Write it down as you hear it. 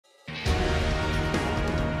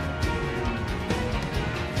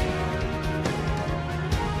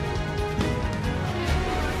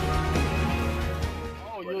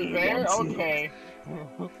Okay.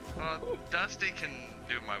 Dusty can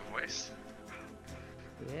do my voice.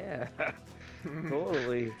 Yeah.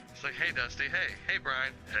 Totally. It's like, hey Dusty, hey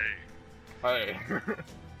Brian, hey. Hey.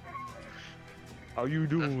 How you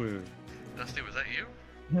doing? Dusty, was that you?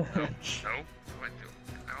 No. No. What?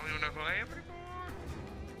 I don't even know who I am anymore.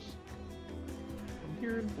 I'm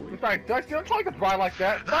hearing voices. In fact, Dusty, don't talk to Brian like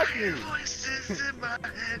that. Fuck you. Voices in my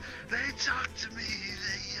head, they talk to me,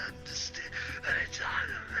 they understand, they talk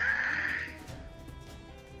to me.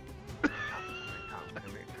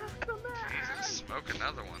 Jesus, smoke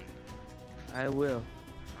another one. I will.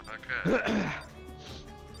 Okay. Oh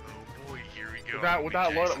boy, here we go. With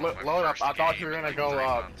that load up, I thought you were gonna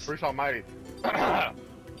go, Bruce Almighty.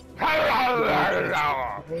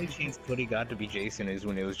 The only chance Cody got to be Jason is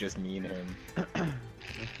when it was just me and him.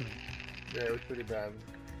 Yeah, it was pretty bad.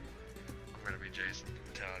 I'm gonna be Jason,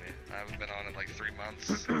 I'm telling you. I haven't been on in like 3 months.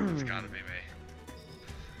 It's gotta be me.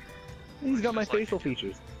 He's got my Just like facial you.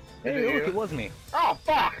 features. Is Hey, it look, you? it was me. Oh,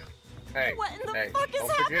 fuck! Hey, What in the hey, fuck is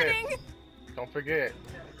don't forget. happening? Don't forget.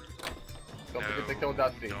 Don't forget to kill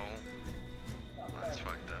Dusty. Don't. That's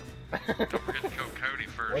fucked up. Don't forget to kill Cody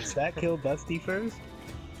first. What's that? Kill Dusty first?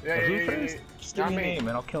 Yeah, Who yeah, first? yeah. Just give Not me a me. name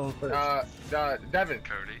and I'll kill him first. Devin.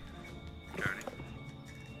 Cody.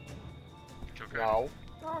 Kill Cody.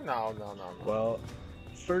 No. No. Well,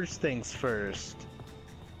 first things first.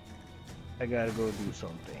 I gotta go do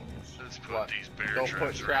some things. Let's put What? these bear Don't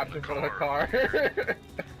put traps traps around in front of the car.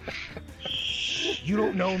 You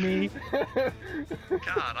don't know me.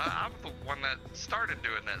 God, I'm the one that started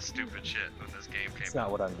doing that stupid shit when this game came That's not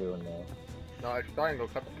what I'm doing now. No, it's starting to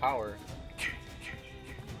go cut the power.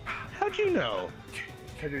 How'd you know?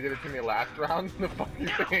 Because you did it to me last round. The fuck you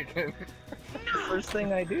thinking? First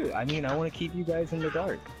thing I do. I mean, I want to keep you guys in the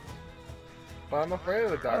dark. But I'm afraid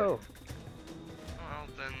of the dark. Oh. Well,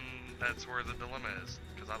 then that's where the dilemma is,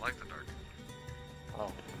 because I like the dark.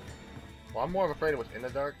 Oh. Well, I'm more afraid of what's in the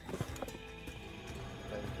dark than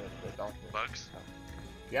the darkness. Bugs?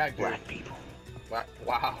 Yeah, dude. Black people.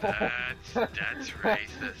 Wow. That's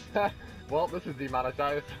racist. Well, this is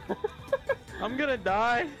demonetized. I'm gonna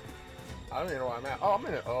die. I don't even know where I'm at. Oh, I'm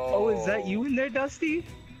in it. Oh, is that you in there, Dusty?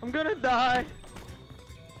 I'm gonna die.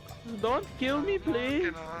 Don't kill me,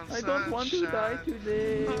 please. Walking on I don't want to die sunshine.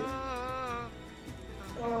 today.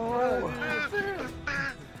 Oh.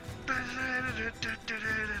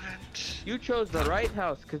 You chose the right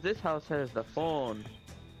house, cause this house has the phone,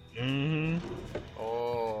 Mm-hmm.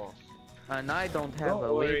 Oh. and I don't have Don't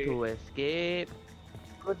a way worry. to escape.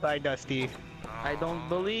 Goodbye, Dusty. I don't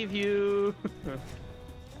believe you.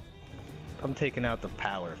 I'm taking out the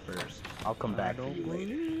power first. I'll come back for don't you later.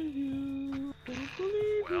 believe you. Don't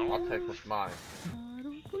believe Well, I'll take what's mine. I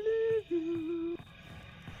don't believe you.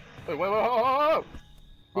 Wait, whoa. Oh,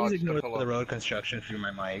 Please it's ignore gonna the road construction through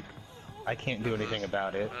my mic. I can't do anything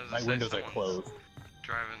about it. As I My say, windows are someone's closed.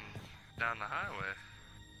 driving down the highway.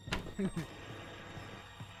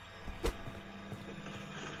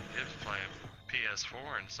 Gibbs playing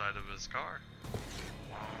PS4 inside of his car.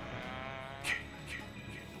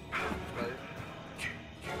 Right.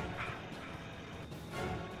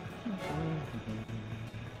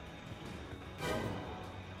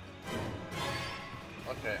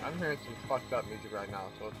 Okay, I'm hearing some fucked up music right now,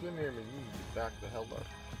 so if you're near me, you need to back the hell up.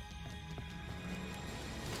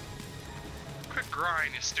 Quit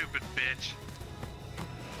crying, you stupid bitch.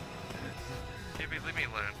 Leave me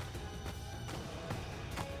alone.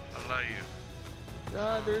 I love you.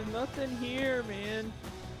 God, there's nothing here, man.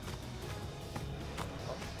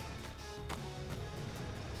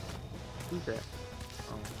 Who's that?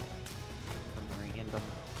 Oh, some random.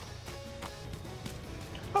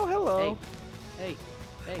 Oh, hello. Hey,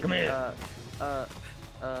 Come here.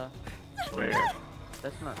 Where?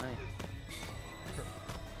 That's not nice.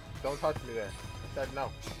 Don't touch me there. I said no.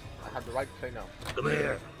 I have the right to say no. Come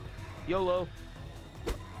here. YOLO.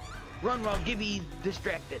 Run while Gibby's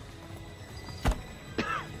distracted.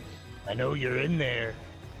 I know you're in there.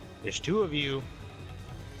 There's two of you.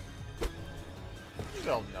 You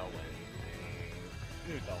don't know anything.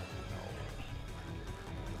 You don't know.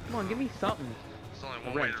 Come on, give me something. There's only A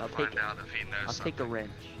one way wrench, to I'll find take it. out if he knows I'll something. take a wrench.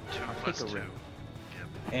 2 I'll plus take a 2. wrench. Yep.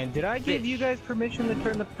 And did I give you Bitch. guys permission to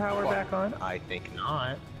turn the power What? back on? I think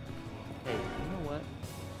not. Hey, you know what?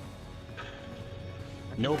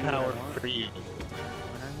 I can No do what I power want for you.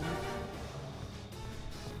 when I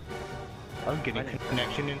want. I'm getting I didn't-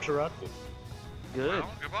 connection interrupted. Good.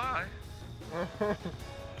 Well, goodbye.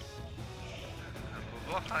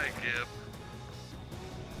 Bye, Gib.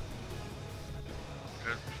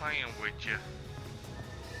 Good playing with you.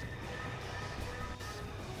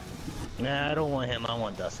 Nah, I don't want him. I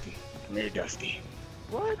want Dusty. Come here, Dusty.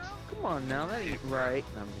 What? Come on now, that ain't right.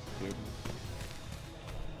 I'm just kidding.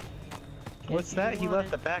 What's If that? you He want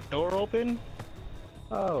left the back door open?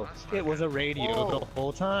 Oh, That's not it was a good. radio Whoa. the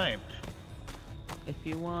whole time. If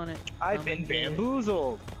you want it, I've come been and get it.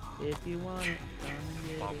 bamboozled. If you want it, come and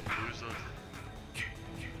get it. Bamboozled.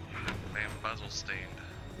 Bamboozle stained.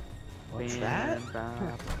 What's that?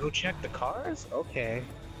 Bam, Go check the cars? Okay.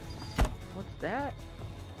 What's that?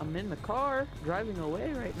 I'm in the car, driving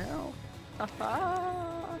away right now. No,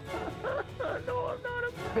 I'm not.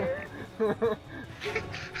 I'm scared.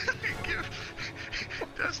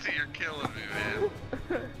 Dusty, you're killing me,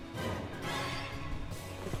 man.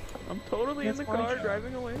 I'm totally in That's the my car, job.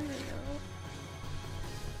 driving away right now.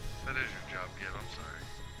 That is your job, Gib. I'm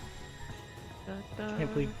sorry. Da, da.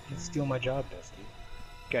 Can't believe you steal my job, Dusty.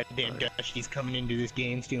 Goddamn Dusty's coming into this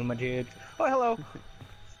game stealing my jibs. Oh, hello.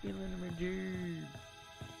 Stealing my juice.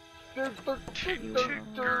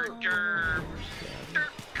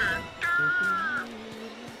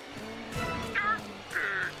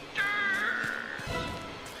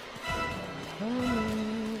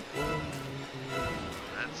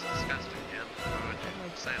 That's disgusting, Gib. Why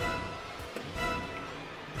would you say that?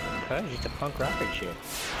 Cause it's a punk rocket shit.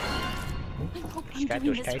 I hope She's got I'm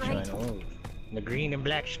doing those this tights right. on. Oh, the green and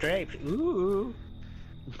black stripes. Ooh.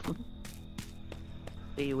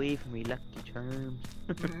 Stay away from me, Lucky Charms.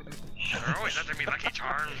 They're always after me, Lucky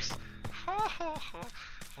Charms.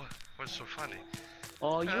 What's so funny?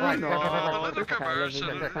 Oh, you Right. know, the little the commercial.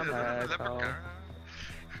 television The commercial. leprechaun.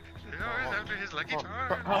 They're always after his Lucky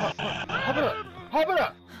Charms. Hop it up! Hop it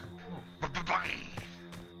up!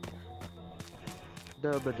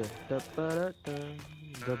 Dubba da dubba da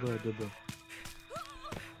dubba dubba.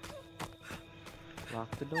 Lock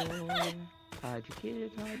the door. Hide your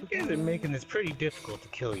kids, hide You your guys are kids. making this pretty difficult to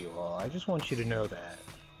kill you all. I just want you to know that.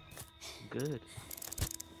 Good.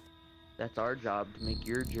 That's our job, to make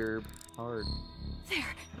your gerb hard. There,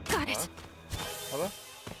 got it. Hello?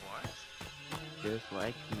 What? Just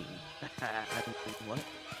like me. I don't think what?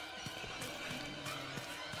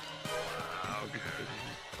 Okay.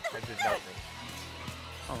 I did nothing.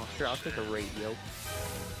 Oh, sure, I'll take a radio.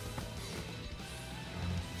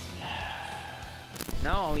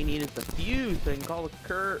 Now all we need is the fuse so I can call the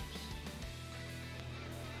cops.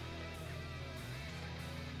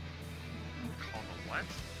 Call the what?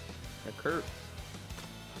 The cops.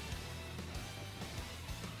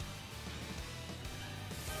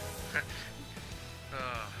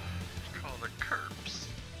 Call the Kerps.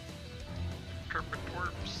 Kerp and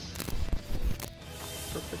twerps.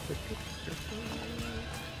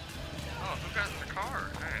 Oh, who got in the car?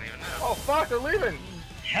 I didn't even know. Oh fuck, they're leaving!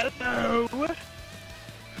 Hello. Hello,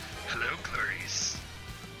 Clarice.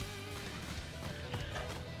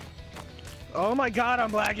 Oh my God,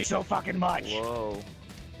 I'm lagging so fucking much. Whoa.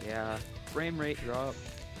 Yeah. Frame rate drop.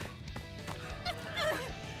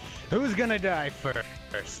 Who's gonna die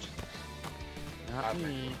first? Not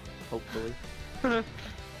me. Hopefully. I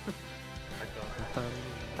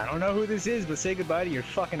I don't know who this is, but say goodbye to your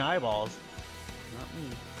fucking eyeballs. Not me.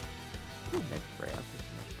 Ooh, that's spray. I'll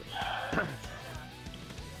put some spray.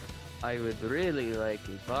 I would really like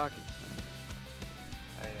a pocket.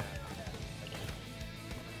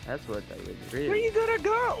 That's what I would Where really. you gonna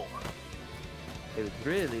go? I would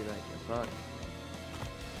really like a pocket.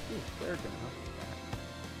 Ooh, flare gun, huh?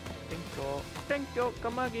 Thank you. Thank you,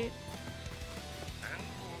 Kamagi.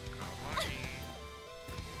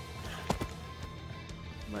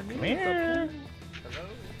 My name Come is here. Apu. Hello?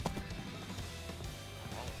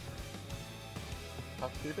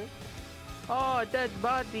 Hop Steven? Oh, dead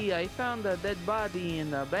body. I found a dead body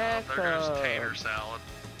in the back. There goes tater salad.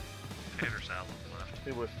 Tater salad left.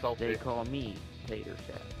 He was salty. They call me Tater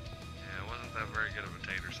Salad. Yeah, it wasn't that very good of a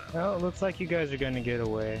tater salad. Well, it looks like you guys are gonna get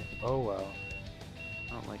away. Oh well.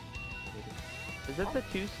 I don't like taters. Is that the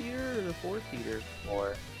 2-seater or the 4-seater?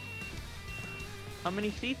 Or How many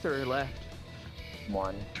seats are left?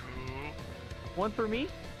 one. Two. One for me?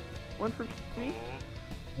 One for me?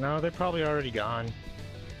 No, they're probably already gone.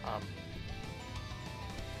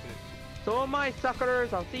 So am I,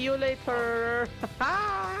 suckers. I'll see you later.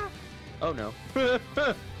 Oh no. Gotta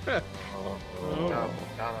go Oh, find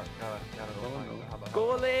no. how about-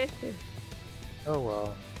 Go away. Oh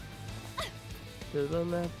well. To the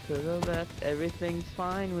left, to the left. Everything's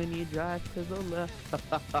fine when you drive to the left.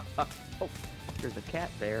 Oh, there's a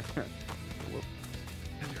cat there. Whoop.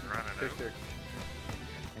 Did you run it Tick, out? tick.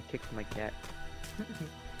 I kicked my cat.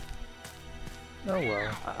 Oh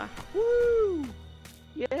well. Woo!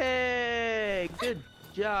 Yay! Good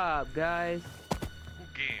job, guys.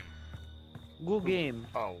 Good game. Good game.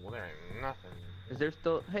 Oh, well, there ain't nothing. Is there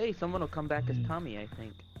still? Hey, someone will come back as Tommy, I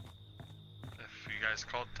think. If you guys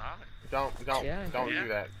called Tommy. Don't Yeah, do yeah.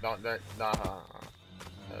 that. Don't that. Nah.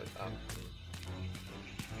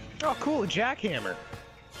 Oh, cool, a jackhammer.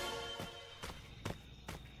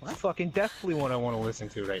 That's fucking definitely what I want to listen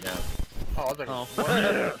to right now. Oh, I was like, Oh.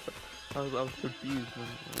 what? I was confused.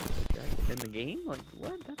 In the game? Like,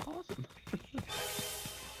 what? That's awesome.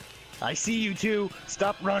 I see you two.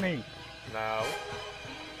 Stop running. No.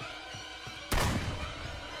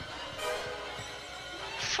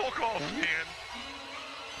 Fuck off, man.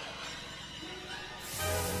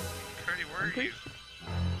 Curdy, where are you?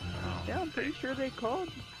 Yeah, I'm pretty sure they called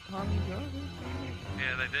Tommy Jarvis.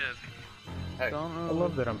 Yeah, they did. Hey. Don't know. I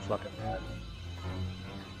love that I'm fucking mad.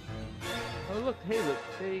 Oh, look. Hey, look.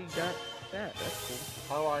 They got that. That's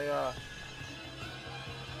cool. How do I, Is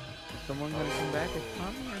someone gonna come back as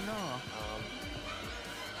Tommy or no?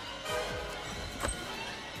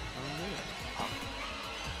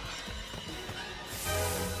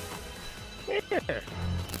 Here.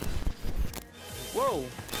 Whoa!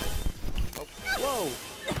 Oh. Whoa!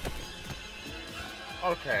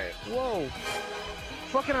 Okay. Whoa!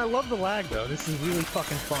 Fucking, I love the lag though. This is really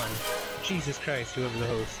fucking fun. Jesus Christ, whoever the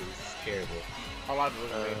host is, this is terrible. How loud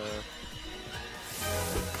was it?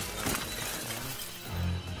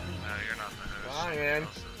 No, you're not the host. Ryan. Who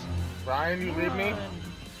else is? Brian, you leave me?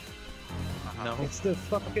 No. It's the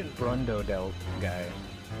fucking Brundo Delt guy.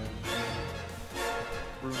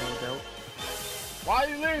 Bruno Delt. Why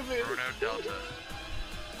you leave me? Bruno Delta.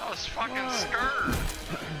 That was fucking What? scared.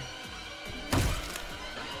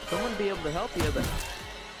 Someone be able to help you, but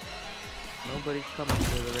nobody's coming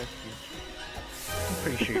to the rescue. I'm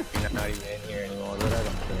pretty sure you're not even in here anymore, but I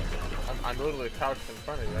don't care. I'm literally couched in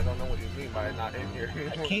front of you. I don't know what you mean by not in here I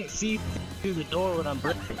anymore. can't see through the door when I'm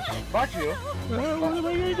breathing. Fuck you. What am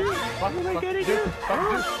I gonna do? Fuck, What am I fuck, gonna dude, do?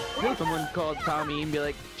 fuck, dude. Someone called Tommy and be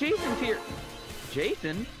like, Jason's here.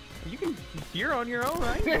 Jason? You're on your own,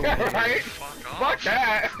 right? Right? Fuck off. Fuck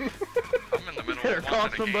that. I'm in the middle Better of call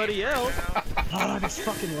watching a somebody game else. right now. Oh, this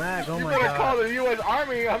fucking lag, oh You my better god. call the U.S.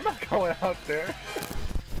 Army. I'm not going out there.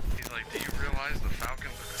 He's like, do you realize the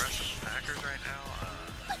Falcons are crushing the Packers right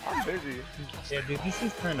now? I'm busy. Yeah, dude, this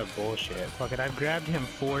is kind of bullshit. Fuck it, I've grabbed him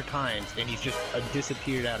 4 times and he's just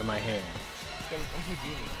disappeared out of my hand. I'm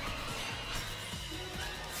Houdini.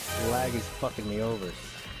 The lag is fucking me over.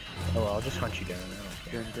 Oh, well, I'll just hunt you down. I don't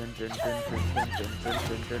Dun, care. dun, dun, dun, dun, dun,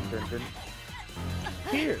 dun, dun, dun, dun.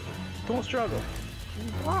 Here, don't struggle.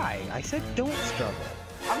 Why? I said don't struggle.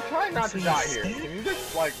 I'm trying not to So die you here. stay? Can you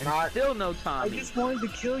just, like, not... Still no I Tommy. just wanted to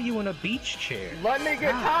kill you in a beach chair. Let me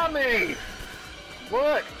get God. Tommy!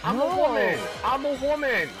 Look, I'm No. a woman. I'm a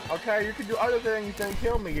woman. Okay, you can do other things than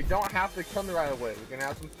kill me. You don't have to kill me right away. We can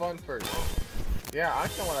have some fun first. Yeah, I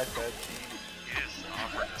know what I said. He just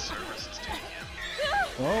offered his services to you.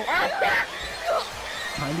 Well,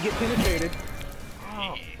 time to get penetrated.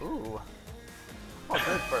 Oh, ooh. Oh,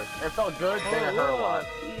 good first. It felt good, then it hurt a lot.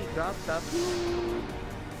 Drop stuff.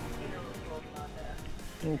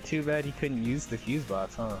 Too bad he couldn't use the fuse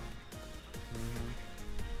box, huh?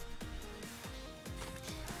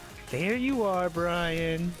 There you are,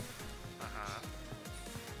 Brian.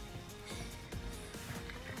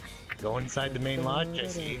 Go inside the main lodge, I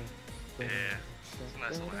see. Yeah. It's a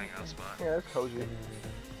nice little hangout spot. Yeah, it's cozy.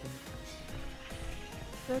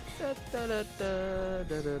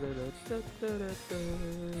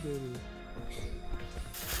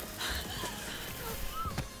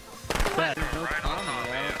 That, No Right on Tommy, top,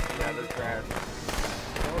 yeah. man. Yeah, that's bad.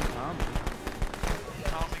 Oh, Tommy.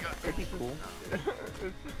 Tommy got Pretty cool.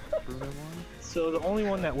 Bruno one. so the only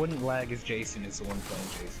one that wouldn't lag is Jason, is the one playing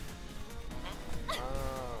Jason.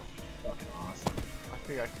 Fucking awesome.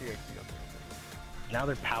 I see. Now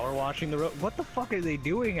they're power washing the road. What the fuck are they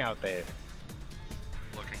doing out there?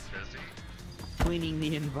 looking busy. Cleaning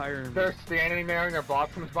the environment. They're standing there and their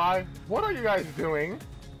boss comes by. What are you guys doing?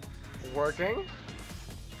 Working?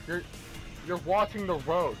 You're washing the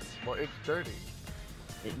road. Well, it's dirty.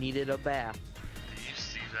 It needed a bath. Do you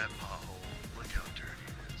see that pothole? Look how dirty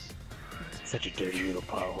it is. Such a dirty little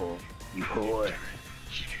pothole. You whore.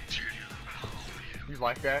 You get dirty little pothole, you. You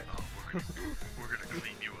like that? Oh, we're gonna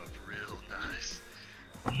clean you up real nice.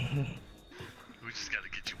 We just gotta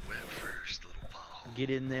get you wet first, little pothole. Get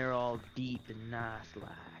in there all deep and nice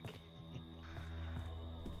like.